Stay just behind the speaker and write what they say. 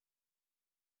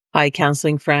Hi,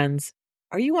 counseling friends.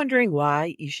 Are you wondering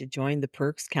why you should join the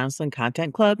Perks Counseling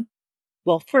Content Club?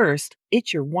 Well, first,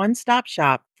 it's your one stop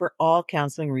shop for all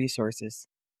counseling resources.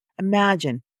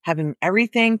 Imagine having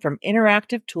everything from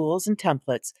interactive tools and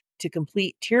templates to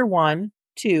complete Tier 1,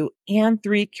 2, and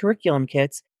 3 curriculum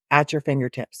kits at your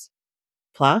fingertips.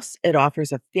 Plus, it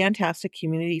offers a fantastic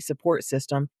community support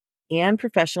system and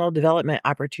professional development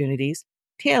opportunities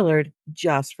tailored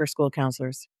just for school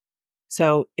counselors.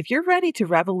 So, if you're ready to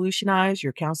revolutionize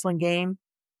your counseling game,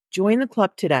 join the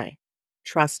club today.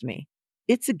 Trust me,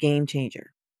 it's a game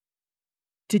changer.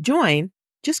 To join,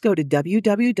 just go to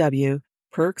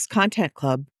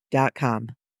www.perkscontentclub.com.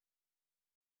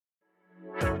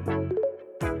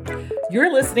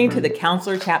 You're listening to the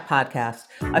Counselor Chat Podcast,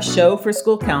 a show for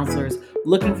school counselors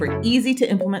looking for easy to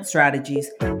implement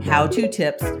strategies, how to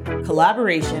tips,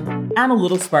 collaboration, and a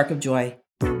little spark of joy.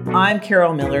 I'm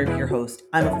Carol Miller, your host.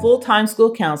 I'm a full-time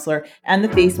school counselor and the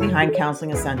face behind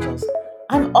Counseling Essentials.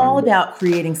 I'm all about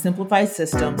creating simplified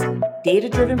systems,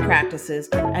 data-driven practices,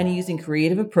 and using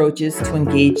creative approaches to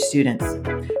engage students.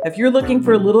 If you're looking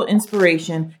for a little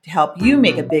inspiration to help you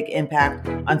make a big impact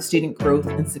on student growth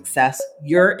and success,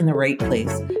 you're in the right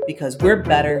place because we're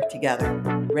better together.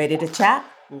 Ready to chat?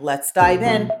 Let's dive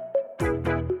in.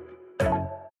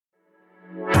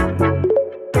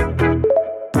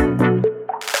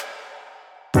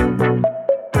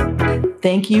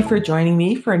 Thank you for joining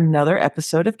me for another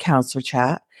episode of Counselor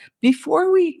Chat.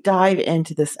 Before we dive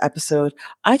into this episode,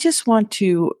 I just want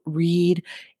to read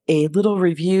a little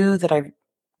review that I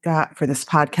got for this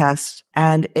podcast,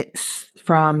 and it's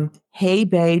from Hey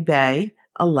Bay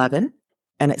 11,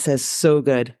 and it says, "So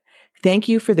good. Thank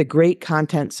you for the great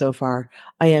content so far.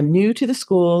 I am new to the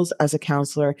schools as a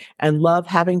counselor and love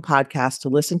having podcasts to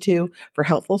listen to for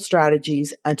helpful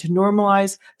strategies and to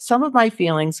normalize some of my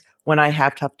feelings when I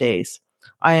have tough days.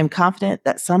 I am confident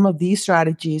that some of these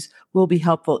strategies will be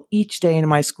helpful each day in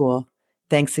my school.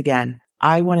 Thanks again."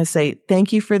 I want to say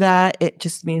thank you for that. It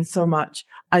just means so much.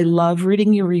 I love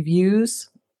reading your reviews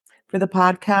for the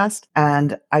podcast,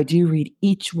 and I do read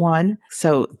each one.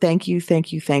 So thank you,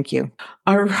 thank you, thank you.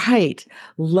 All right,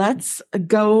 let's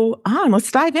go on.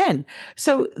 Let's dive in.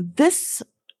 So this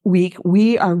week,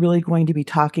 we are really going to be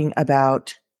talking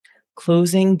about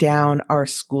closing down our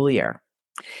school year.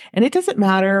 And it doesn't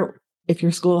matter if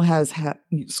your school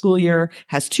school year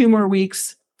has 2 more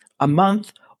weeks, a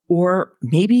month, or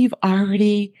maybe you've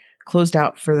already closed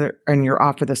out and you're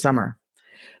off for the summer.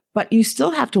 But you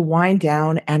still have to wind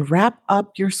down and wrap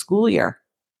up your school year.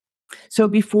 So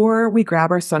before we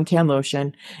grab our suntan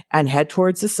lotion and head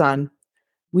towards the sun,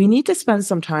 we need to spend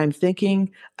some time thinking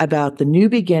about the new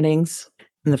beginnings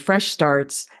and the fresh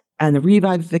starts and the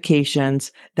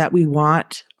revivifications that we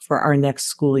want for our next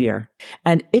school year.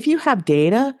 And if you have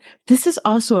data, this is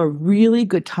also a really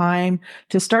good time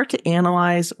to start to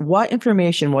analyze what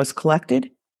information was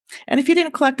collected. And if you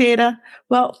didn't collect data,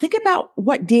 well, think about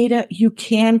what data you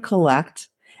can collect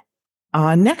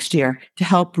next year to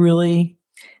help really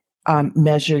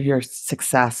measure your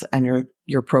success and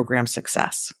your program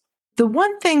success. The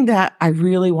one thing that I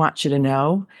really want you to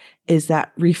know is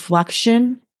that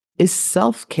reflection is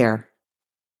self-care.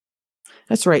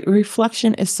 That's right.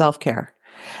 Reflection is self-care.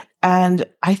 And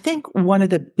I think one of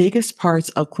the biggest parts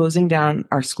of closing down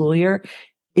our school year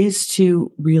is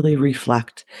to really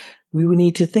reflect. We would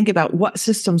need to think about what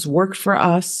systems worked for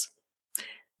us.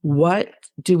 What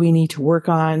do we need to work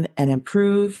on and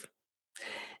improve?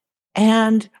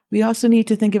 And we also need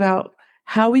to think about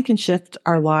how we can shift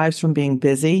our lives from being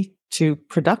busy to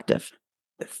productive.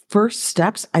 First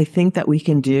steps I think that we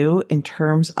can do in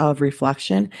terms of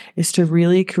reflection is to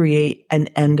really create an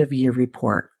end of year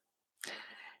report.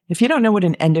 If you don't know what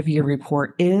an end of year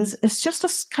report is, it's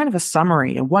just kind of a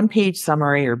summary, a 1-page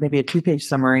summary or maybe a 2-page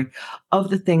summary of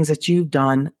the things that you've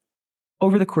done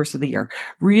over the course of the year.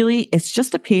 Really, it's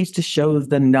just a page to show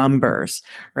the numbers,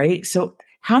 right? So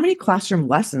how many classroom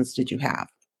lessons did you have?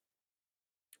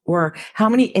 Or how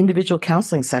many individual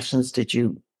counseling sessions did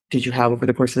you have over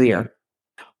the course of the year?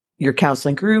 Your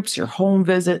counseling groups, your home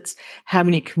visits, how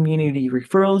many community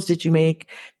referrals did you make?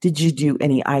 Did you do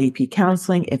any IEP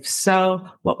counseling? If so,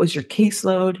 what was your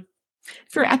caseload?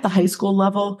 If you're at the high school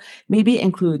level, maybe it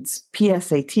includes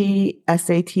PSAT,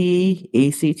 SAT,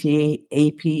 ACT,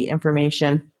 AP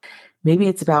information. Maybe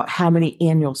it's about how many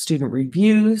annual student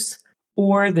reviews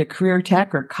or the career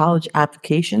tech or college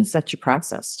applications that you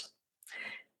processed.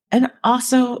 And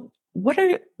also,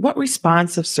 what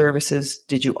responsive services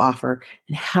did you offer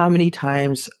and how many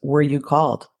times were you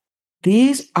called?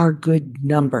 These are good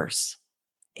numbers.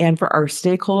 And for our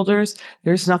stakeholders,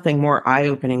 there's nothing more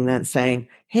eye-opening than saying,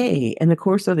 hey, in the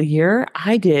course of the year,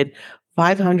 I did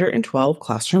 512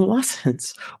 classroom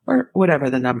lessons, or whatever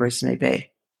the numbers may be.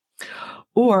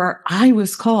 Or I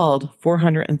was called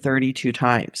 432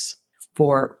 times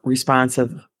for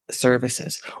responsive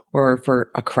services or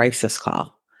for a crisis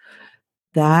call.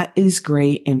 That is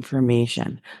great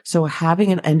information. So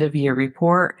having an end of year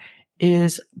report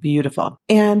is beautiful.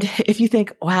 And if you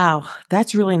think, wow,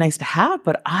 that's really nice to have,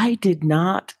 but I did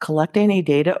not collect any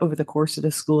data over the course of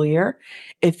the school year.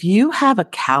 If you have a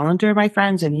calendar, my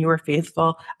friends, and you are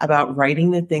faithful about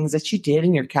writing the things that you did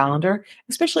in your calendar,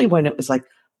 especially when it was like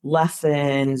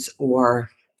lessons or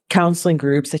counseling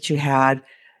groups that you had,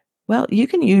 well, you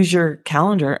can use your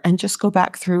calendar and just go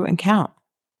back through and count.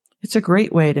 It's a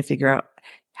great way to figure out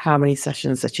how many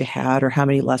sessions that you had or how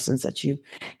many lessons that you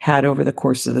had over the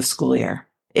course of the school year.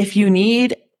 If you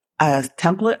need a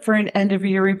template for an end of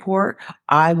year report,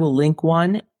 I will link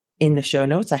one in the show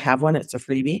notes. I have one, it's a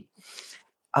freebie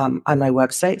on my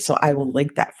website. So I will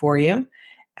link that for you.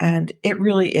 And it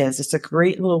really is. It's a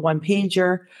great little one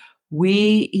pager.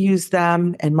 We use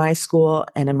them in my school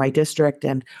and in my district,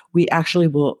 and we actually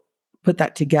will put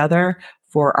that together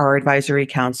for our advisory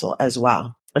council as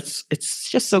well. It's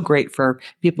just so great for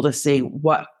people to see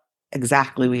what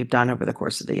exactly we've done over the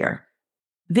course of the year.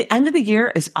 The end of the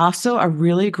year is also a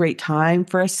really great time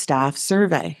for a staff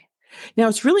survey. Now,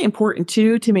 it's really important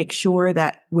too to make sure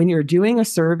that when you're doing a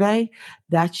survey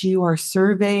that you are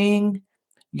surveying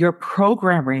your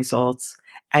program results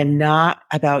and not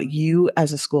about you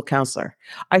as a school counselor.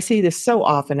 I see this so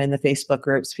often in the Facebook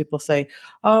groups. People say,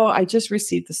 "Oh, I just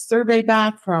received the survey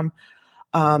back from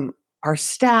our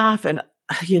staff, and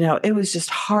it was just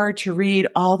hard to read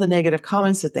all the negative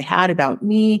comments that they had about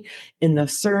me in the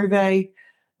survey."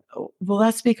 Well,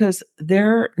 that's because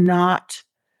they're not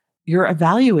your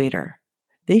evaluator.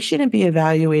 They shouldn't be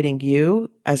evaluating you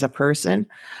as a person,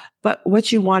 but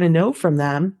what you want to know from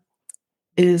them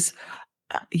is,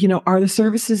 are the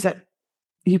services that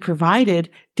you provided,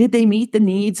 did they meet the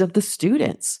needs of the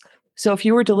students? So if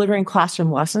you were delivering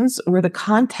classroom lessons, were the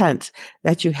content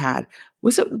that you had,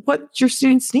 was it what your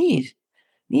students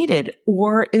needed?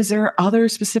 Or is there other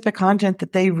specific content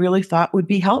that they really thought would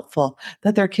be helpful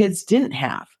that their kids didn't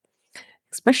have?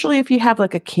 Especially if you have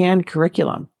like a canned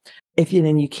curriculum. If you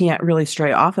then you can't really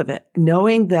stray off of it,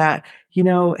 knowing that,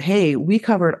 hey, we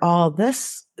covered all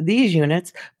these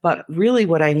units, but really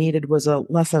what I needed was a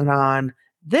lesson on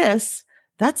this,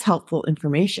 that's helpful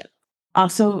information.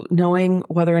 Also, knowing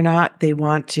whether or not they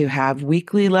want to have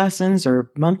weekly lessons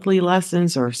or monthly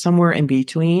lessons or somewhere in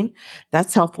between,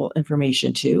 that's helpful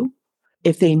information too.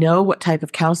 If they know what type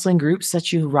of counseling groups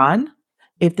that you run,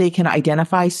 if they can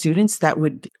identify students that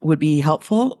would be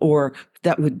helpful or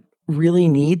that would really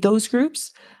need those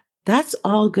groups, that's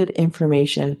all good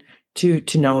information to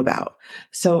know about.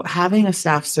 So having a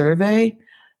staff survey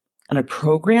and a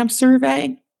program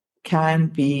survey can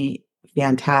be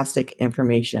fantastic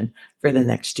information for the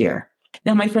next year.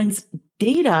 Now, my friends,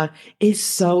 data is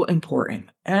so important.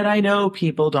 And I know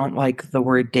people don't like the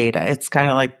word data. It's kind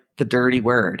of like the dirty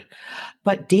word.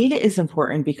 But data is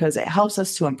important because it helps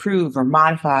us to improve or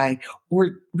modify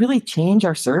or really change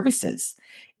our services.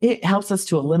 It helps us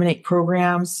to eliminate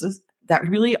programs that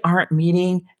really aren't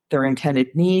meeting their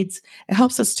intended needs. It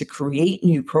helps us to create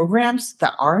new programs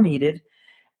that are needed,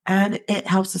 and it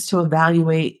helps us to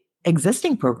evaluate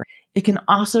existing programs. It can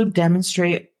also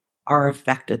demonstrate our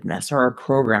effectiveness or our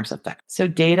program's effect. So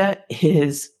data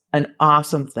is an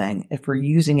awesome thing if we're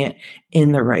using it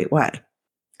in the right way.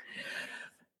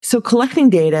 So collecting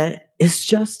data is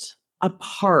just a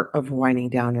part of winding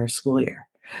down your school year.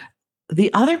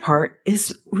 The other part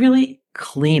is really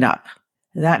cleanup.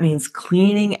 That means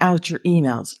cleaning out your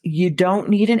emails. You don't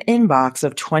need an inbox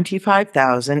of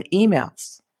 25,000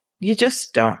 emails. You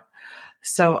just don't.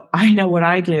 So I know what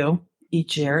I do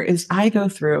each year is I go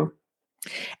through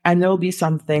and there'll be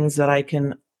some things that I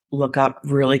can look up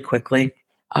really quickly.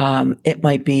 It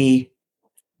might be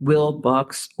will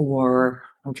books, or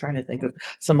I'm trying to think of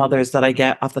some others that I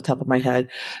get off the top of my head.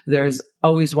 There's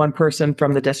always one person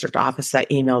from the district office that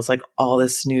emails like all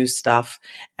this new stuff.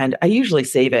 And I usually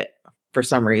save it for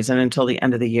some reason until the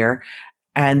end of the year.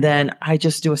 And then I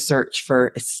just do a search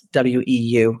for it's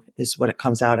WEU is what it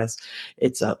comes out as.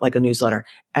 It's like a newsletter.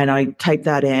 And I type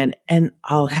that in and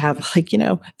I'll have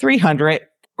 300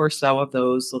 or so of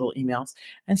those little emails.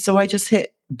 And so I just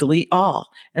hit delete all.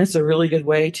 And it's a really good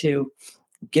way to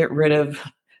get rid of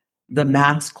the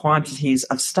mass quantities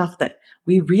of stuff that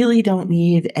we really don't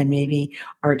need and maybe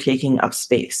are taking up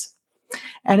space.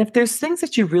 And if there's things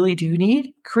that you really do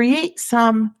need, create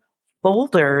some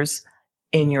folders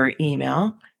in your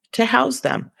email to house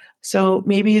them. So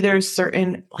maybe there's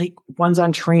certain like ones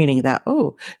on training that,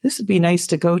 oh, this would be nice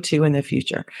to go to in the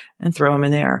future and throw them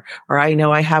in there. Or I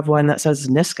know I have one that says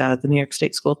NISCA, the New York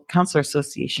State School Counselor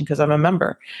Association, because I'm a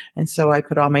member. And so I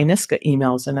put all my NISCA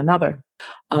emails in another.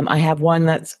 I have one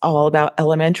that's all about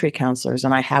elementary counselors,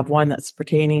 and I have one that's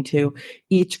pertaining to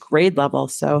each grade level.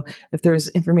 So if there's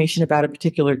information about a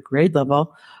particular grade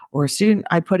level or a student,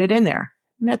 I put it in there.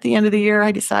 And at the end of the year,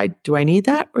 I decide, do I need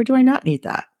that or do I not need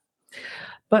that?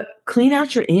 But clean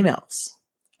out your emails.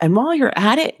 And while you're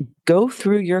at it, go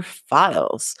through your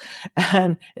files.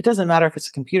 And it doesn't matter if it's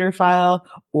a computer file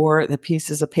or the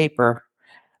pieces of paper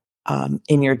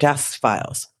in your desk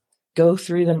files. Go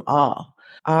through them all.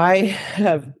 I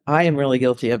am really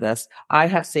guilty of this. I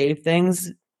have saved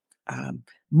things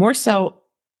more so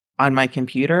on my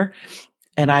computer,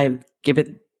 and I give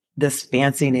it this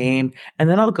fancy name, and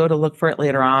then I'll go to look for it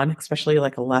later on, especially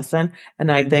like a lesson,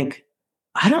 and I think,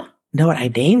 I don't know what I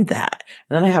named that.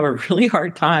 And then I have a really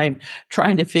hard time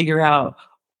trying to figure out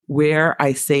where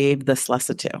I saved this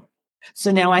lesson to.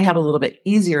 So now I have a little bit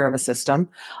easier of a system.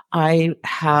 I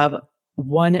have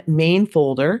one main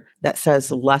folder that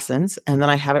says lessons, and then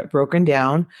I have it broken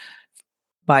down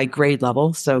by grade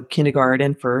level. So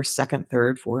kindergarten, first, second,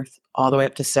 third, fourth, all the way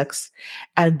up to sixth.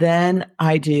 And then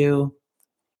I do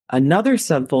another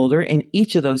subfolder in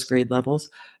each of those grade levels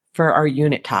for our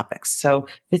unit topics. So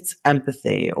if it's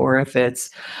empathy, or if it's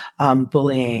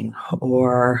bullying,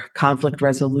 or conflict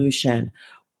resolution,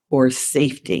 or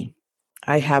safety,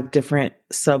 I have different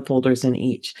subfolders in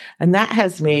each. And that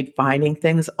has made finding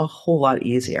things a whole lot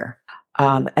easier.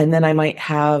 And then I might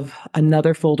have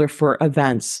another folder for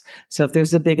events. So if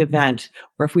there's a big event,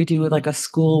 or if we do like a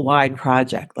school-wide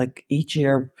project, like each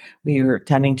year we are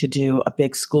tending to do a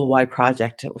big school-wide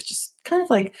project, which is kind of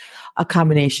like a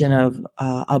combination of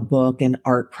a book and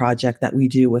art project that we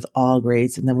do with all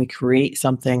grades. And then we create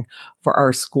something for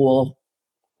our school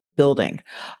building.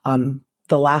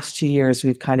 The last 2 years,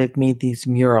 we've kind of made these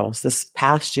murals. This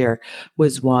past year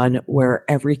was one where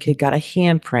every kid got a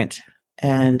handprint,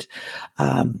 and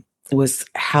it was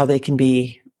how they can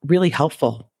be really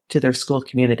helpful to their school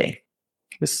community.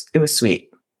 It was sweet.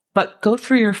 But go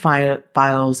through your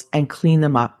files and clean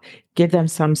them up. Give them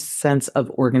some sense of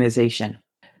organization.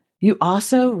 You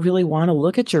also really want to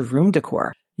look at your room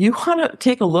decor. You want to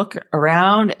take a look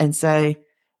around and say,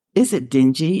 is it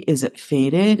dingy? Is it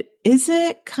faded? Is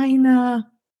it kind of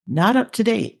not up to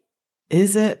date?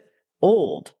 Is it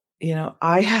old?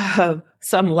 I have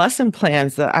some lesson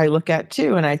plans that I look at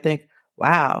too, and I think,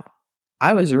 wow,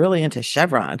 I was really into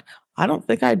chevron. I don't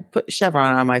think I'd put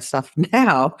chevron on my stuff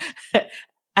now.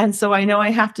 And so I know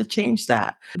I have to change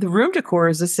that. The room decor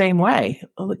is the same way.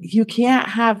 You can't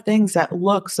have things that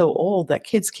look so old that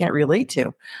kids can't relate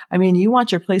to. I mean, you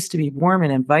want your place to be warm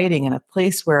and inviting, and a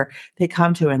place where they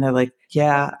come to and they're like,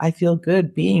 yeah, I feel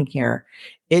good being here.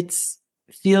 It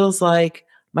feels like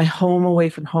my home away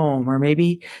from home, or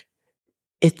maybe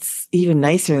it's even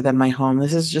nicer than my home.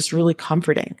 This is just really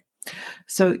comforting.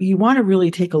 So you want to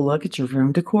really take a look at your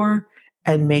room decor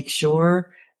and make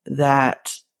sure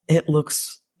that it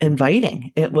looks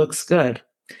inviting. It looks good.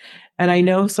 And I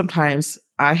know sometimes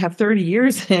I have 30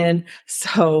 years in,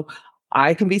 so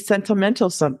I can be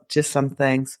sentimental to some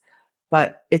things,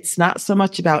 but it's not so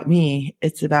much about me.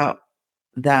 It's about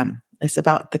them. It's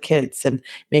about the kids and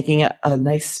making it a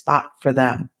nice spot for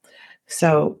them.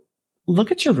 So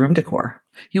look at your room decor.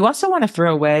 You also want to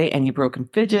throw away any broken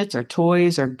fidgets or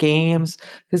toys or games,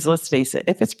 because let's face it,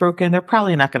 if it's broken, they're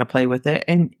probably not going to play with it,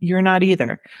 and you're not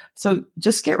either. So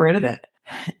just get rid of it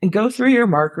and go through your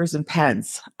markers and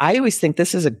pens. I always think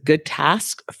this is a good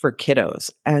task for kiddos.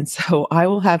 And so I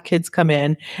will have kids come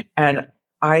in, and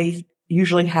I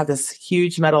usually have this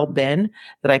huge metal bin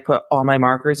that I put all my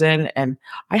markers in. And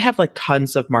I have like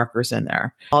tons of markers in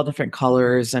there, all different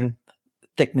colors and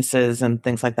thicknesses and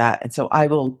things like that. And so I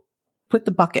will put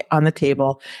the bucket on the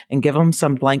table and give them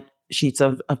some blank sheets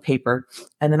of paper.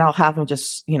 And then I'll have them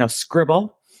just,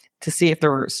 scribble to see if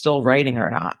they're still writing or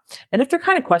not. And if they're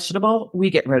kind of questionable, we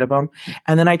get rid of them.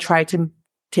 And then I try to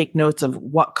take notes of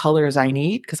what colors I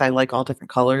need, because I like all different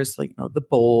colors, like, the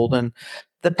bold and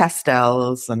the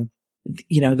pastels and,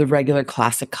 the regular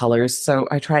classic colors. So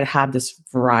I try to have this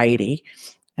variety,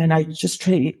 and I just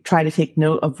try to take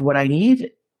note of what I need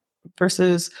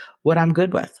versus what I'm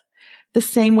good with. The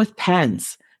same with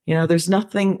pens. There's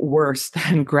nothing worse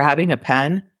than grabbing a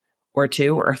pen or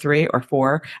two or three or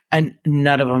four and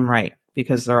none of them right,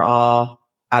 because they're all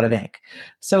out of ink.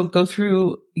 So go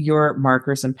through your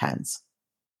markers and pens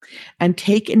and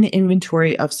take an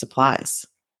inventory of supplies.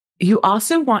 You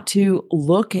also want to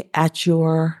look at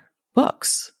your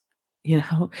books.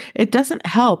 It doesn't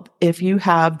help if you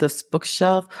have this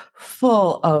bookshelf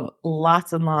full of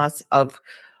lots and lots of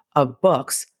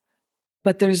books,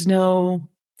 but there's no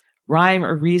rhyme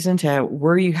or reason to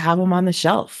where you have them on the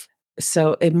shelf.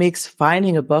 So it makes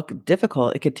finding a book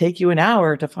difficult. It could take you an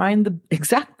hour to find the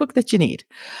exact book that you need.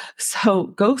 So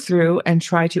go through and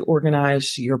try to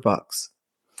organize your books.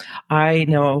 I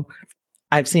know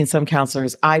I've seen some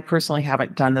counselors. I personally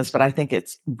haven't done this, but I think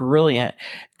it's brilliant.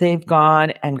 They've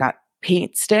gone and got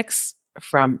paint sticks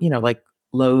from, like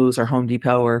Lowe's or Home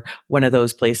Depot or one of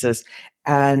those places.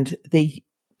 And they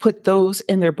put those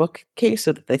in their bookcase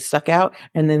so that they stuck out,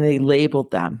 and then they labeled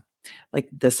them. Like,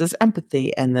 this is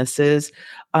empathy, and this is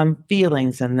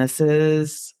feelings, and this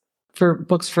is for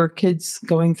books for kids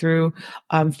going through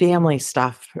family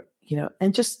stuff,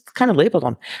 and just kind of labeled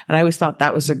them. And I always thought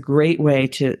that was a great way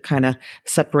to kind of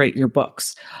separate your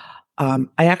books. I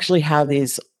actually have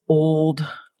these old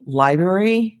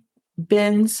library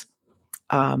bins,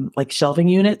 like shelving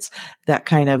units that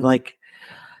kind of like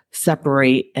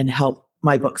separate and help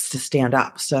my books to stand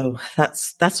up. So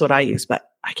that's what I use, but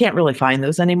I can't really find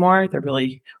those anymore. They're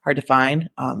really hard to find.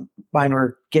 Mine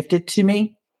were gifted to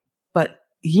me, but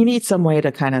you need some way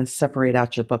to kind of separate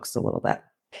out your books a little bit.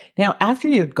 Now, after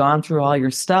you've gone through all your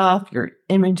stuff, your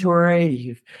inventory,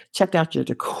 you've checked out your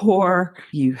decor,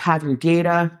 you have your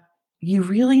data, you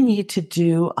really need to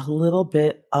do a little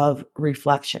bit of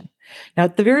reflection. Now,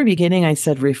 at the very beginning, I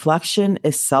said reflection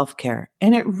is self care,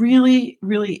 and it really,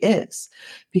 really is.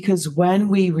 Because when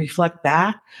we reflect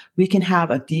back, we can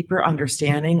have a deeper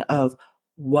understanding of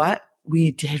what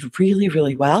we did really,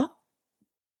 really well,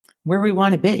 where we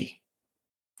want to be.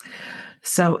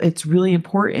 So it's really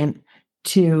important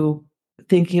to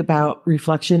thinking about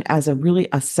reflection as a really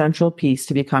essential piece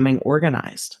to becoming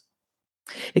organized.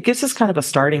 It gives us kind of a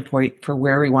starting point for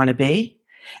where we want to be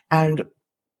and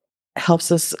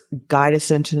helps us guide us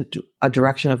into a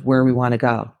direction of where we want to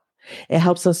go. It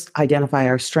helps us identify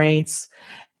our strengths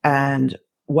and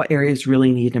what areas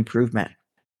really need improvement.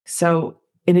 So,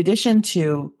 in addition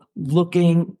to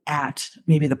looking at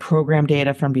maybe the program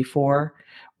data from before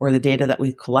or the data that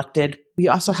we collected, we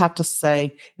also have to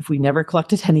say if we never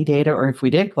collected any data or if we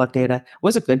did collect data,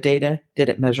 was it good data? Did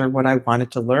it measure what I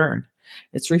wanted to learn?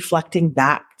 It's reflecting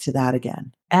back to that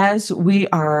again. As we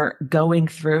are going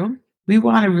through, we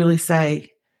want to really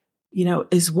say,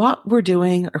 is what we're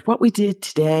doing or what we did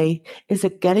today, is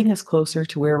it getting us closer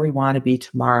to where we want to be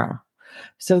tomorrow?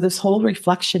 So this whole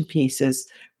reflection piece is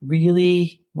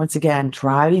really, once again,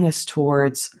 driving us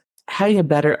towards having a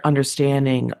better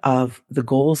understanding of the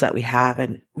goals that we have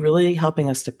and really helping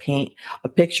us to paint a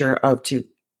picture of to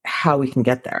how we can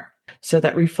get there. So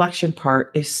that reflection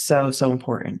part is so, so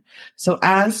important. So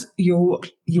as you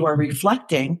are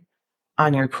reflecting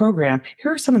on your program,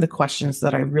 here are some of the questions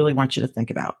that I really want you to think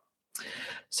about.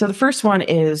 So the first one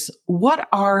is, what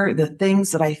are the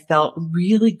things that I felt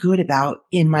really good about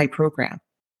in my program?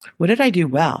 What did I do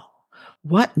well?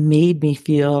 What made me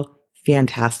feel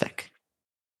fantastic?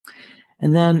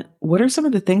 And then what are some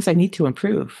of the things I need to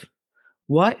improve?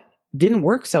 What didn't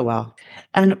work so well?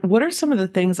 And what are some of the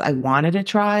things I wanted to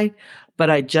try, but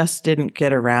I just didn't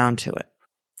get around to it?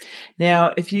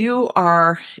 Now, if you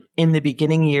are in the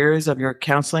beginning years of your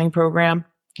counseling program,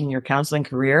 in your counseling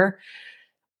career,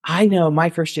 I know my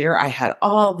first year, I had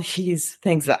all these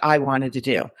things that I wanted to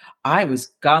do. I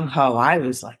was gung ho. I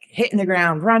was like hitting the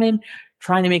ground running,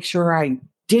 trying to make sure I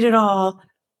did it all.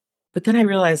 But then I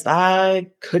realized I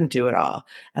couldn't do it all.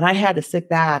 And I had to sit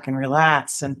back and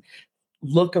relax and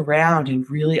look around and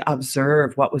really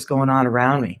observe what was going on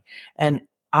around me. And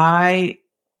I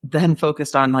then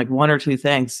focused on like one or two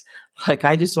things. Like,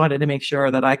 I just wanted to make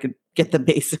sure that I could get the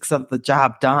basics of the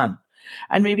job done.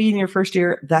 And maybe in your first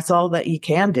year, that's all that you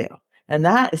can do. And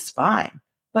that is fine.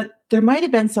 But there might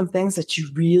have been some things that you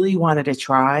really wanted to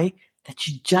try that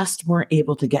you just weren't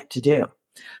able to get to do.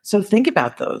 So think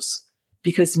about those,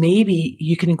 because maybe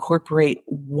you can incorporate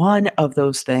one of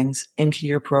those things into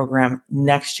your program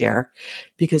next year.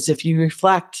 Because if you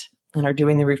reflect and are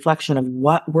doing the reflection of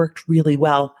what worked really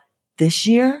well this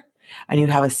year and you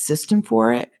have a system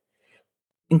for it,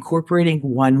 incorporating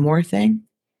one more thing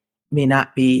may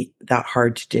not be that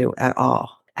hard to do at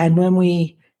all. And when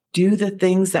we do the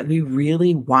things that we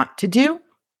really want to do,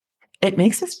 it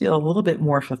makes us feel a little bit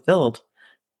more fulfilled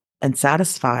and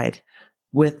satisfied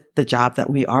with the job that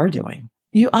we are doing.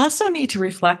 You also need to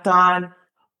reflect on,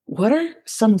 what are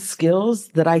some skills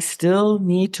that I still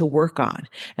need to work on?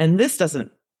 And this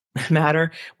doesn't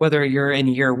matter whether you're in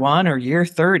year 1 or year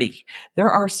 30. There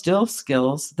are still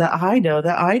skills that I know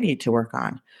that I need to work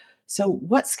on. So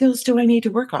what skills do I need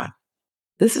to work on?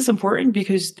 This is important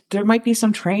because there might be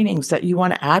some trainings that you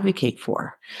want to advocate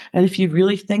for. And if you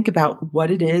really think about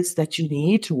what it is that you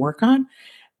need to work on,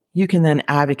 you can then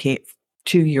advocate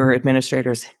to your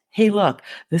administrators. Hey, look,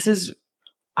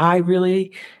 I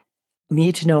really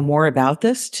need to know more about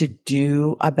this to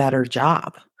do a better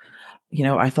job.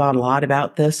 I thought a lot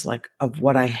about this, like of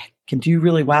what I can do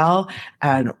really well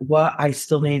and what I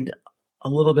still need a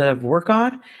little bit of work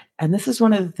on. And this is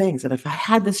one of the things that if I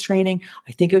had this training,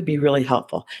 I think it would be really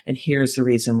helpful. And here's the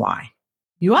reason why.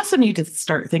 You also need to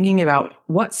start thinking about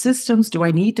what systems do I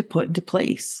need to put into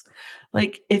place?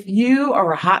 Like if you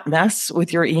are a hot mess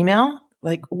with your email,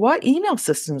 like what email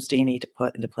systems do you need to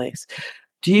put into place?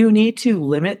 Do you need to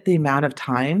limit the amount of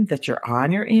time that you're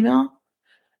on your email?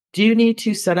 Do you need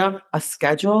to set up a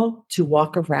schedule to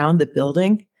walk around the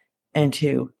building and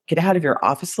to get out of your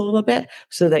office a little bit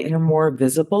so that you're more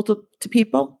visible to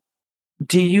people?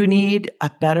 Do you need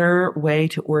a better way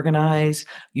to organize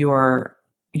your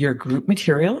group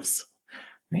materials?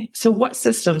 Right. So what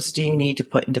systems do you need to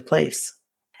put into place?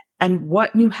 And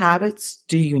what new habits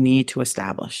do you need to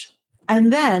establish?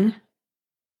 And then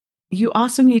you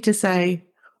also need to say,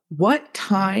 what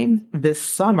time this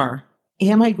summer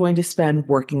am I going to spend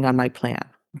working on my plan?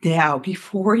 Now,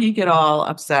 before you get all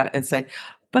upset and say,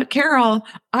 but Carol,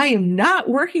 I am not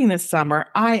working this summer.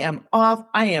 I am off.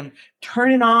 I am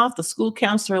turning off the school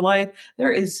counselor life.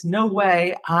 There is no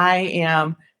way I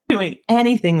am doing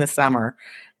anything this summer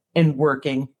and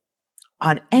working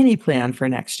on any plan for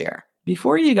next year.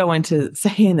 Before you go into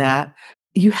saying that,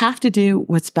 you have to do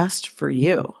what's best for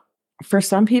you. For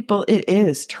some people, it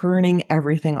is turning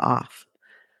everything off.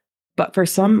 But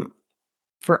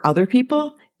for other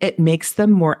people, it makes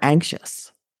them more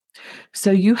anxious.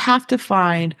 So you have to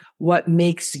find what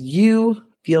makes you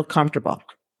feel comfortable.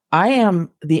 I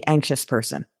am the anxious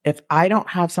person. If I don't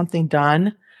have something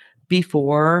done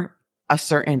before a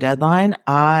certain deadline,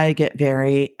 I get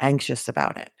very anxious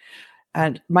about it.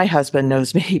 And my husband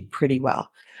knows me pretty well.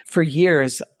 For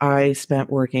years, I spent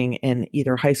working in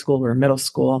either high school or middle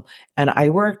school, and I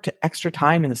worked extra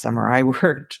time in the summer. I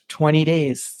worked 20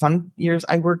 days. Some years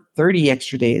I worked 30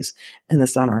 extra days in the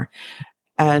summer.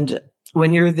 And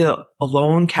when you're the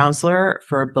lone counselor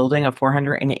for a building of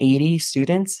 480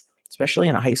 students, especially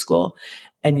in a high school,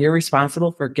 and you're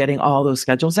responsible for getting all those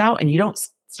schedules out, and you don't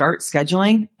start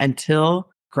scheduling until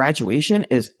graduation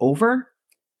is over,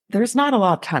 there's not a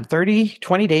lot of time. 30,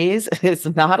 20 days is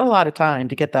not a lot of time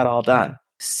to get that all done.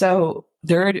 So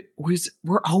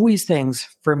were always things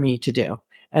for me to do.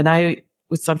 And I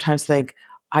would sometimes think,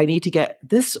 I need to get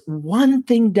this one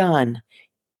thing done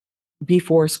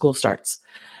before school starts.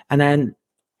 And then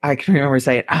I can remember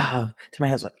saying, to my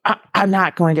husband, I'm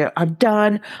not going to, I'm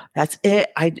done. That's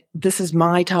it. This is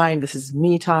my time. This is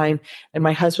me time. And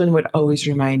my husband would always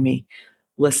remind me,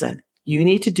 listen, you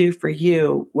need to do for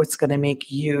you what's going to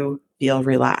make you feel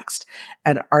relaxed.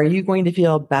 And are you going to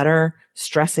feel better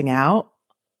stressing out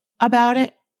about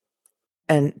it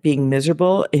and being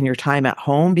miserable in your time at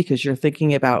home because you're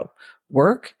thinking about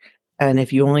work? And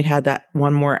if you only had that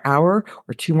one more hour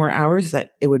or two more hours,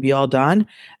 that it would be all done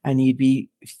and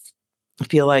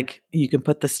feel like you can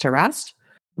put this to rest.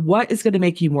 What is going to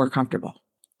make you more comfortable?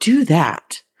 Do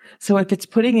that. So if it's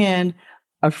putting in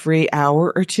a free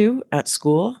hour or two at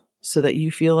school so that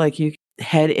you feel like you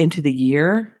head into the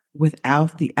year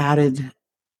without the added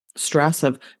stress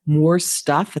of more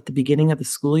stuff at the beginning of the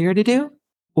school year to do,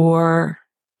 or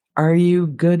are you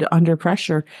good under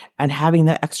pressure and having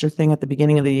that extra thing at the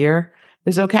beginning of the year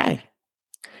is okay?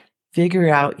 Figure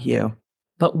out you.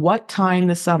 But what time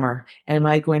this summer am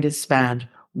I going to spend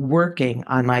working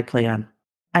on my plan?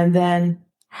 And then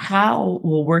how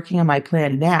will working on my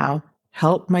plan now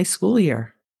help my school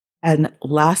year? And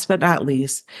last but not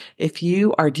least, if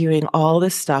you are doing all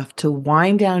this stuff to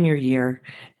wind down your year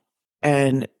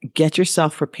and get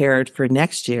yourself prepared for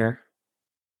next year,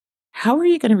 how are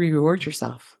you going to reward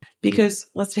yourself? Because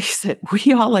let's face it,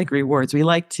 we all like rewards. We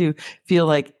like to feel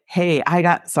like, hey, I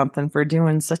got something for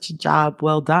doing such a job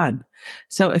well done.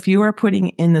 So if you are putting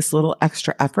in this little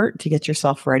extra effort to get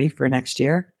yourself ready for next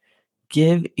year,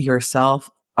 give yourself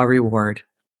a reward.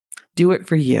 Do it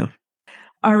for you.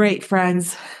 All right,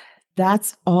 friends,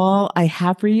 that's all I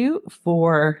have for you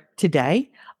for today.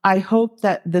 I hope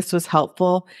that this was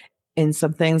helpful in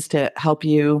some things to help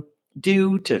you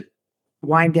do to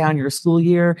wind down your school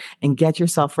year and get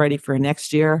yourself ready for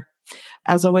next year.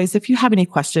 As always, if you have any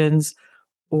questions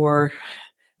or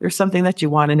there's something that you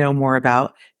want to know more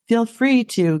about, feel free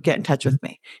to get in touch with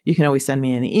me. You can always send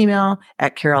me an email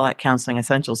at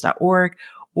carol@counselingessentials.org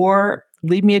or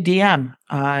leave me a DM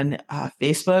on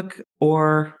Facebook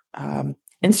or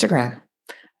Instagram.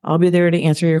 I'll be there to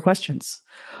answer your questions.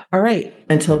 All right.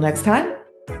 Until next time,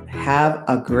 have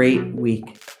a great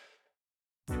week.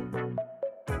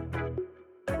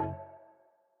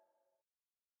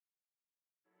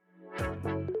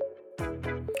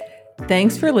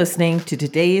 Thanks for listening to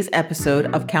today's episode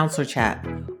of Counselor Chat.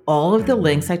 All of the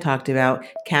links I talked about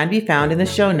can be found in the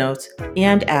show notes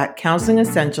and at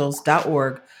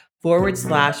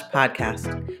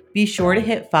counselingessentials.org/podcast. Be sure to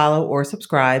hit follow or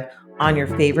subscribe on your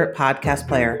favorite podcast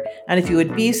player. And if you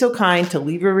would be so kind to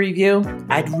leave a review,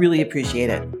 I'd really appreciate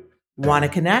it. Want to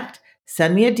connect?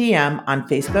 Send me a DM on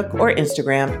Facebook or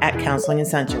Instagram at Counseling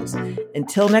Essentials.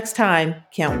 Until next time,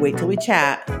 can't wait till we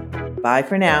chat. Bye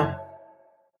for now.